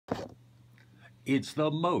It's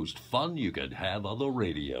the most fun you can have on the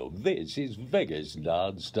radio. This is Vegas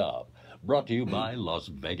Nonstop. Brought to you by Las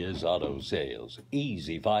Vegas Auto Sales.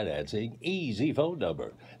 Easy financing, easy phone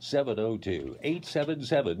number,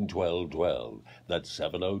 702-877-1212. That's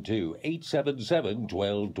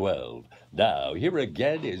 702-877-1212. Now, here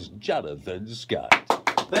again is Jonathan Scott.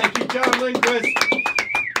 Thank you, John Lindquist.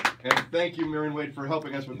 And thank you, Miriam Wade, for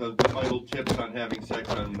helping us with the vital tips on having sex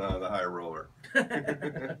on the high roller.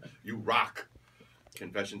 You rock.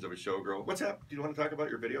 Confessions of a Showgirl. What's up? Do you want to talk about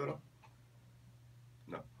your video at all?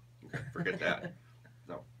 No. Okay, forget that.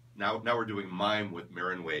 No. Now we're doing mime with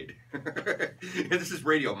Miriam Wade. This is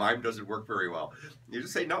radio. Mime doesn't work very well. You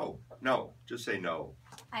just say no. No. Just say no.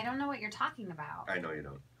 I don't know what you're talking about. I know you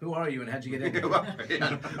don't. Who are you and how'd you get into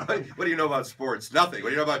it? What do you know about sports? Nothing. What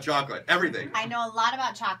do you know about chocolate? Everything. I know a lot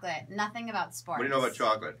about chocolate. Nothing about sports. What do you know about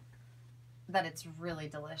chocolate? That it's really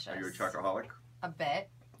delicious. Are you a chocoholic? A bit.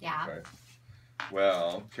 Yeah. Okay.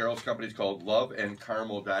 Well, Carol's company is called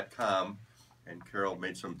loveandcaramel.com, and Carol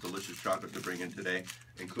made some delicious chocolate to bring in today,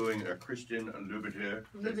 including a Christian Louboutin.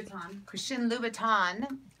 Christian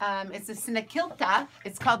Louboutin. It's a Snakilta.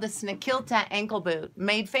 It's called the Snakilta ankle boot.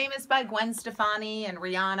 Made famous by Gwen Stefani and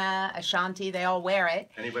Rihanna, Ashanti. They all wear it.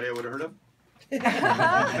 Anybody I would have heard of?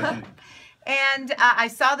 And I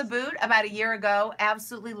saw the boot about a year ago,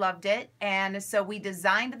 absolutely loved it. And so we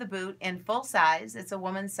designed the boot in full size. It's a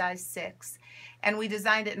woman's size 6. And we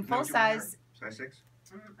designed it in full size. Size 6?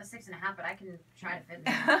 A 6.5, but I can try to fit in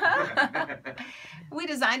there. We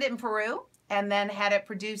designed it in Peru and then had it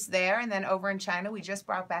produced there. And then over in China, we just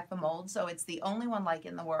brought back the mold. So it's the only one like it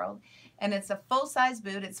in the world. And it's a full-size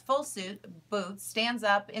boot. It's full suit boot, stands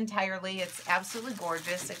up entirely. It's absolutely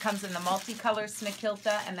gorgeous. It comes in the multicolor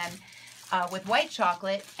Snakilta and then with white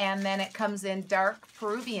chocolate, and then it comes in dark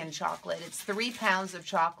Peruvian chocolate. It's 3 pounds of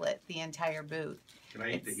chocolate, the entire boot. Can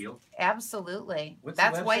I eat the heel? Absolutely. What's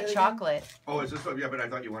That's the white website chocolate. Oh, is this one? Yeah, but I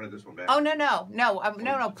thought you wanted this one back. Oh,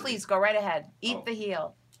 no, please, go right ahead. Eat the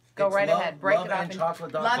heel. Go It's right love- ahead. Break love it off. and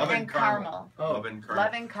chocolate.com. Love Love and and caramel. Oh. Love and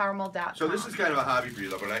caramel. Loveandcaramel.com. So this is kind of a hobby for you,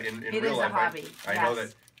 though, but in It real is a life, hobby, I know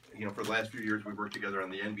yes. that, for the last few years, we've worked together on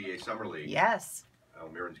the NBA Summer League. Yes. Oh,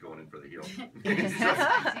 Mirren's going in for the heel.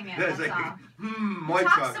 Expecting it, It's that's like, all. white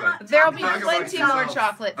Talk chocolate. some- There'll be Talk about plenty more yourself.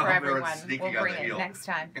 chocolate for Oh, everyone. Mirren's sneaking We'll on bring the it heel. next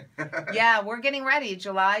time. Yeah, we're getting ready.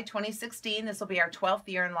 July 2016. This will be our 12th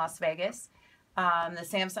year in Las Vegas. The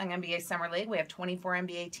Samsung NBA Summer League. We have 24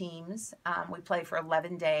 NBA teams. We play for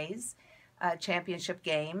 11 days. Championship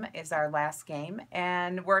game is our last game,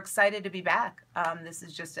 and we're excited to be back. This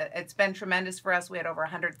is just it's been tremendous for us. We had over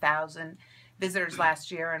 100,000 visitors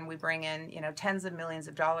last year, and we bring in tens of millions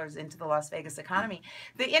of dollars into the Las Vegas economy.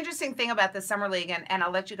 The interesting thing about the Summer League, and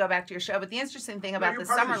I'll let you go back to your show, but the interesting thing about the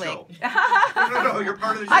Summer League, No, you're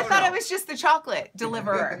part of the show. I thought now. I was just the chocolate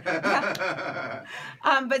deliverer.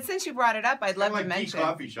 But since you brought it up, I'd love like to mention.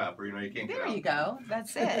 coffee shop where you can't. There get you out. go.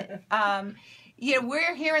 That's it.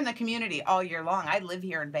 We're here in the community all year long. I live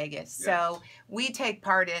here in Vegas. Yes. So we take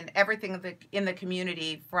part in everything in the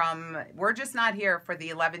community we're just not here for the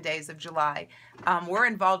 11 days of July. We're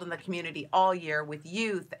involved in the community all year with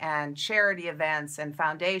youth and charity events and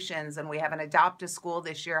foundations. And we have an adopt-a-school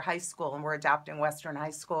this year, high school, and we're adopting Western High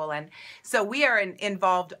School. And so we are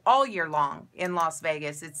involved all year long in Las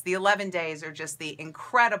Vegas. It's the 11 days are just the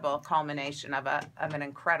incredible culmination of an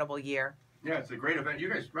incredible year. Yeah, it's a great event. You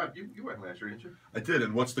guys, Rob, you went last year, didn't you? I did,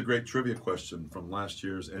 and what's the great trivia question from last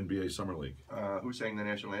year's NBA Summer League? Who sang the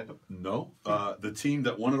national anthem? No. The team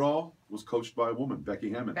that won it all was coached by a woman, Becky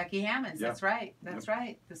Hammond. Becky Hammonds, Yeah. that's right. That's Yep.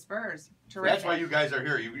 right. The Spurs. Terrific. That's why you guys are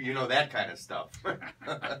here. You know that kind of stuff.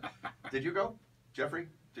 Did you go, Jeffrey?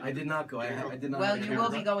 I did not go. I did not. Well, have a you will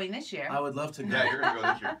camera. be going this year. I would love to go. Yeah, you're gonna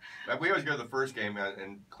go this year. We always go to the first game,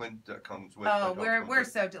 and Clint comes with. Oh, Clint we're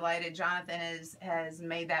so delighted. Jonathan has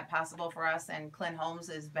made that possible for us, and Clint Holmes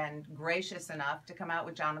has been gracious enough to come out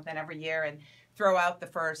with Jonathan every year and throw out the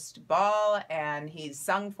first ball, and he's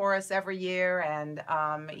sung for us every year, and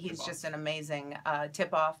he's just an amazing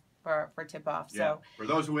tip-off for tip-off. Yeah. So For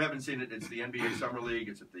those who haven't seen it, it's the NBA Summer League.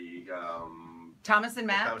 It's at the Thomas and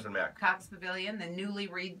Mack. Thomas and Mack. Cox Pavilion, the newly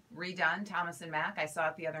redone Thomas and Mack. I saw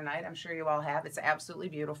it the other night. I'm sure you all have. It's absolutely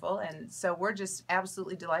beautiful, and so we're just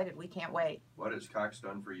absolutely delighted. We can't wait. What has Cox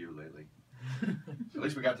done for you lately? At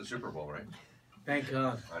least we got the Super Bowl, right? Thank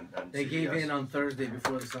God. On They gave CBS. in on Thursday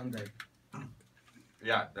before the Sunday.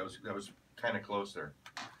 Yeah, that was kind of close there.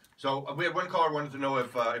 So we had one caller wanted to know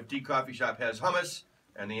if D Coffee Shop has hummus,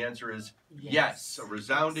 and the answer is yes. A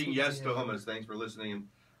resounding yes to hummus. Thanks for listening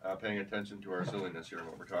and paying attention to our silliness here and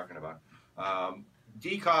what we're talking about.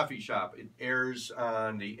 D Coffee Shop. It airs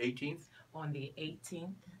on the 18th. On the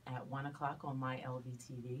 18th at 1 o'clock on my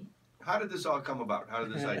LVTV. How did this all come about? How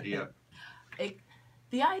did this idea?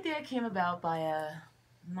 The idea came about by a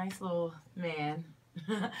nice little man.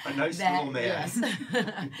 A nice little man. Yes.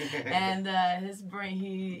 And his brain,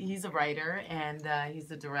 he's a writer and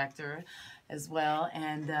he's a director as well.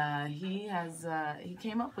 And he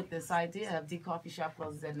came up with this idea of The Coffee Shop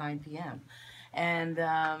closes at 9 p.m. And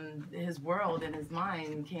his world and his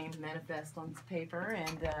mind came to manifest on paper,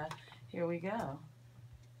 and here we go.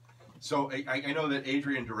 So I know that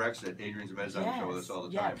Adrian directs it. Adrian's a on the show with us all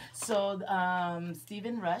the time. So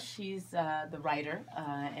Stephen Rush, he's the writer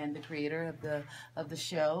and the creator of the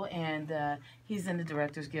show, and he's in the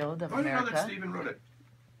Directors Guild of America. I didn't know that Stephen wrote it.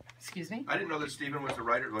 Excuse me? I didn't know that Stephen was the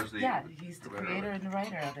writer. Yeah, he's the creator and the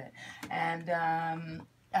writer of it. And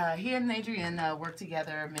he and Adrian worked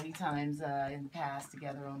together many times in the past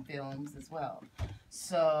together on films as well.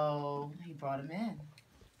 So he brought him in.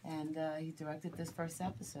 And he directed this first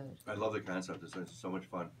episode. I love the concept. It's so much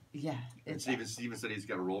fun. Yeah. And Steven said he's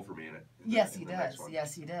got a role for me in it. Yes, he does.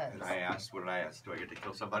 Yes, he does. And I asked, what did I ask? Do I get to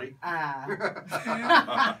kill somebody? Ah.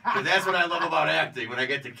 'Cause that's what I love about acting, when I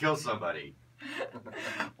get to kill somebody.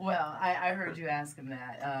 Well, I heard you ask him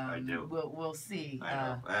that. I do. We'll see. I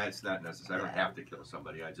know. It's not necessary. I don't have to kill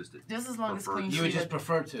somebody. I just Just as long as prefer Queen to. You would Sheba, just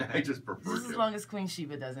prefer to. I just prefer just as to. long as Queen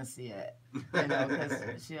Sheba doesn't see it,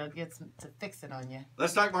 because she'll get to fix it on you.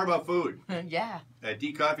 Let's talk more about food. Yeah. At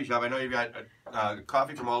D Coffee Shop, I know you've got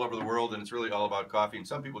coffee from all over the world, and it's really all about coffee. And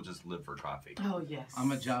some people just live for coffee. Oh yes.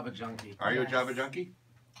 I'm a Java junkie. Are you a Yes. Java junkie?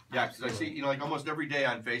 Yeah, because I see, like almost every day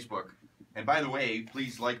on Facebook. And by the way,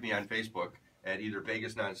 please like me on Facebook at either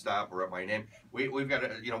Vegas Nonstop or at my name. We've got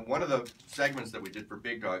one of the segments that we did for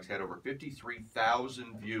Big Dogs had over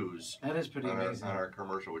 53,000 views That is pretty on amazing. our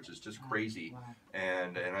commercial, which is just crazy, Wow.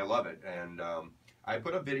 and I love it. And I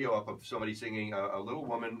put a video up of somebody singing, a little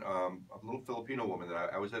woman, a little Filipino woman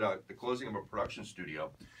that I was at the closing of a production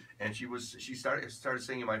studio, and she started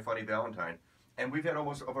singing My Funny Valentine, and we've had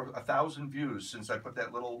almost over 1,000 views since I put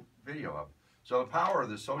that little video up. So the power of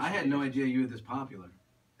the social. I had no idea you were this popular.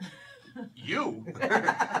 You?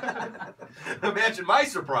 Imagine my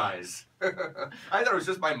surprise. I thought it was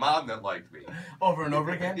just my mom that liked me. Over and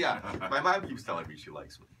over again? Yeah, my mom keeps telling me she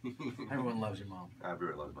likes me. Everyone loves your mom. I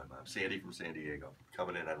really love my mom. Sandy from San Diego,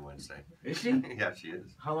 coming in on Wednesday. Is she? Yeah, she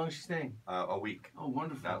is. How long is she staying? A week. Oh,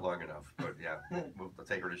 wonderful. Not long enough, but yeah, we'll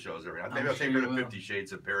take her to shows every night. I'm Maybe I'll sure take her you to will. 50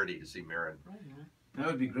 Shades of Parody to see Marin. That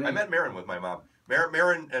would be great. I met Marin with my mom.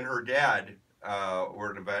 Marin and her dad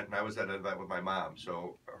were at an event, and I was at an event with my mom.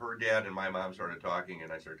 So her dad and my mom started talking,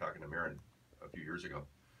 and I started talking to Marin a few years ago.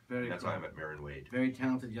 Very And that's cool. how I met Marin Wade. Very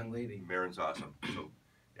talented young lady. Marin's awesome. So,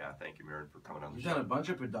 yeah, thank you, Marin, for coming on the We've show. done a bunch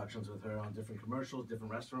of productions with her on different commercials,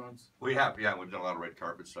 different restaurants. We have, yeah, we've done a lot of red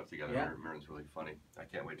carpet stuff together. Yeah. Marin's really funny. I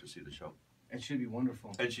can't wait to see the show. It should be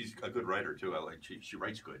wonderful. And she's a good writer too. She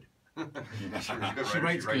writes good. She's a good She writer.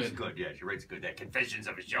 writes She writes good. good. Yeah, she writes good. That Confessions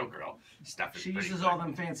of a Showgirl stuff is She pretty uses good. all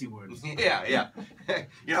them fancy words. Yeah, yeah.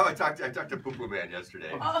 You know, I talked to Poo Poo Man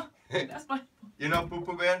yesterday. Oh, that's my You know Poo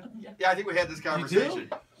Poo Man? Yeah. Yeah, I think we had this conversation.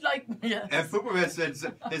 like yes. And Poo Poo Man said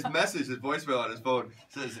his message, his voicemail on his phone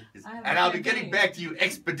says, I have "And a I'll be champagne." getting back to you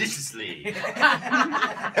expeditiously." And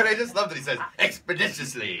I just love that he says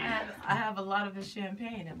expeditiously. I have a lot of his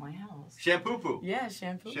champagne at my house. Shampoo Poo. Yeah,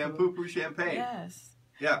 shampoo. Shampoo Poo champagne. Yes.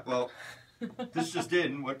 Yeah, well, this just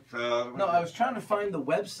in. What? No, I was trying to find the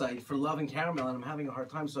website for Love and Caramel, and I'm having a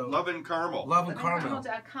hard time. So Love and Caramel. Love and Caramel.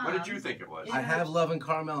 Caramel.com. What did you think it was? I have Love and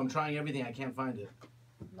Caramel. I'm trying everything. I can't find it.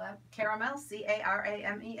 Love Caramel,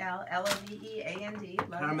 Caramel, LOVEAND.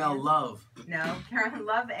 Caramel Love. No, Caramel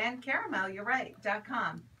Love and Caramel. You're right.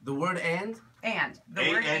 .com. The word and? And the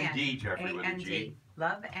word A-N-D, Jeffrey, with a A-N-D. G.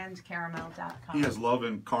 Loveandcaramel.com. He has love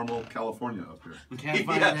in Carmel, California up here. Can't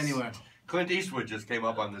find Yes. it anywhere. Clint Eastwood just came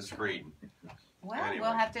up on the screen. Well, Anyway.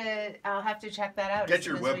 I'll have to check that out. Get as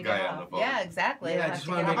your soon as web we guy get on the off. phone. Yeah, exactly. Yeah, I I'll just have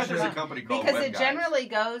to wanna get How make on much the is a phone. company called Because Web it Guys? generally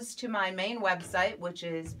goes to my main website, which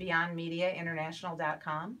is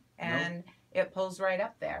beyondmediainternational.com, and it pulls right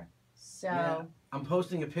up there. So, Yeah. I'm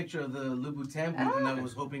posting a picture of the Louboutin booth, and I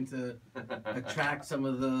was hoping to attract some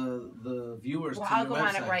of the viewers well, to I'll your go website.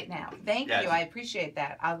 on it right now. Thank Yes. you. I appreciate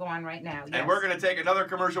that. I'll go on right now. And Yes. we're going to take another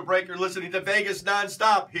commercial break. You're listening to Vegas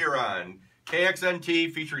Nonstop here on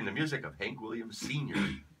KXNT, featuring the music of Hank Williams Sr.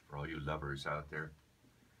 for all you lovers out there.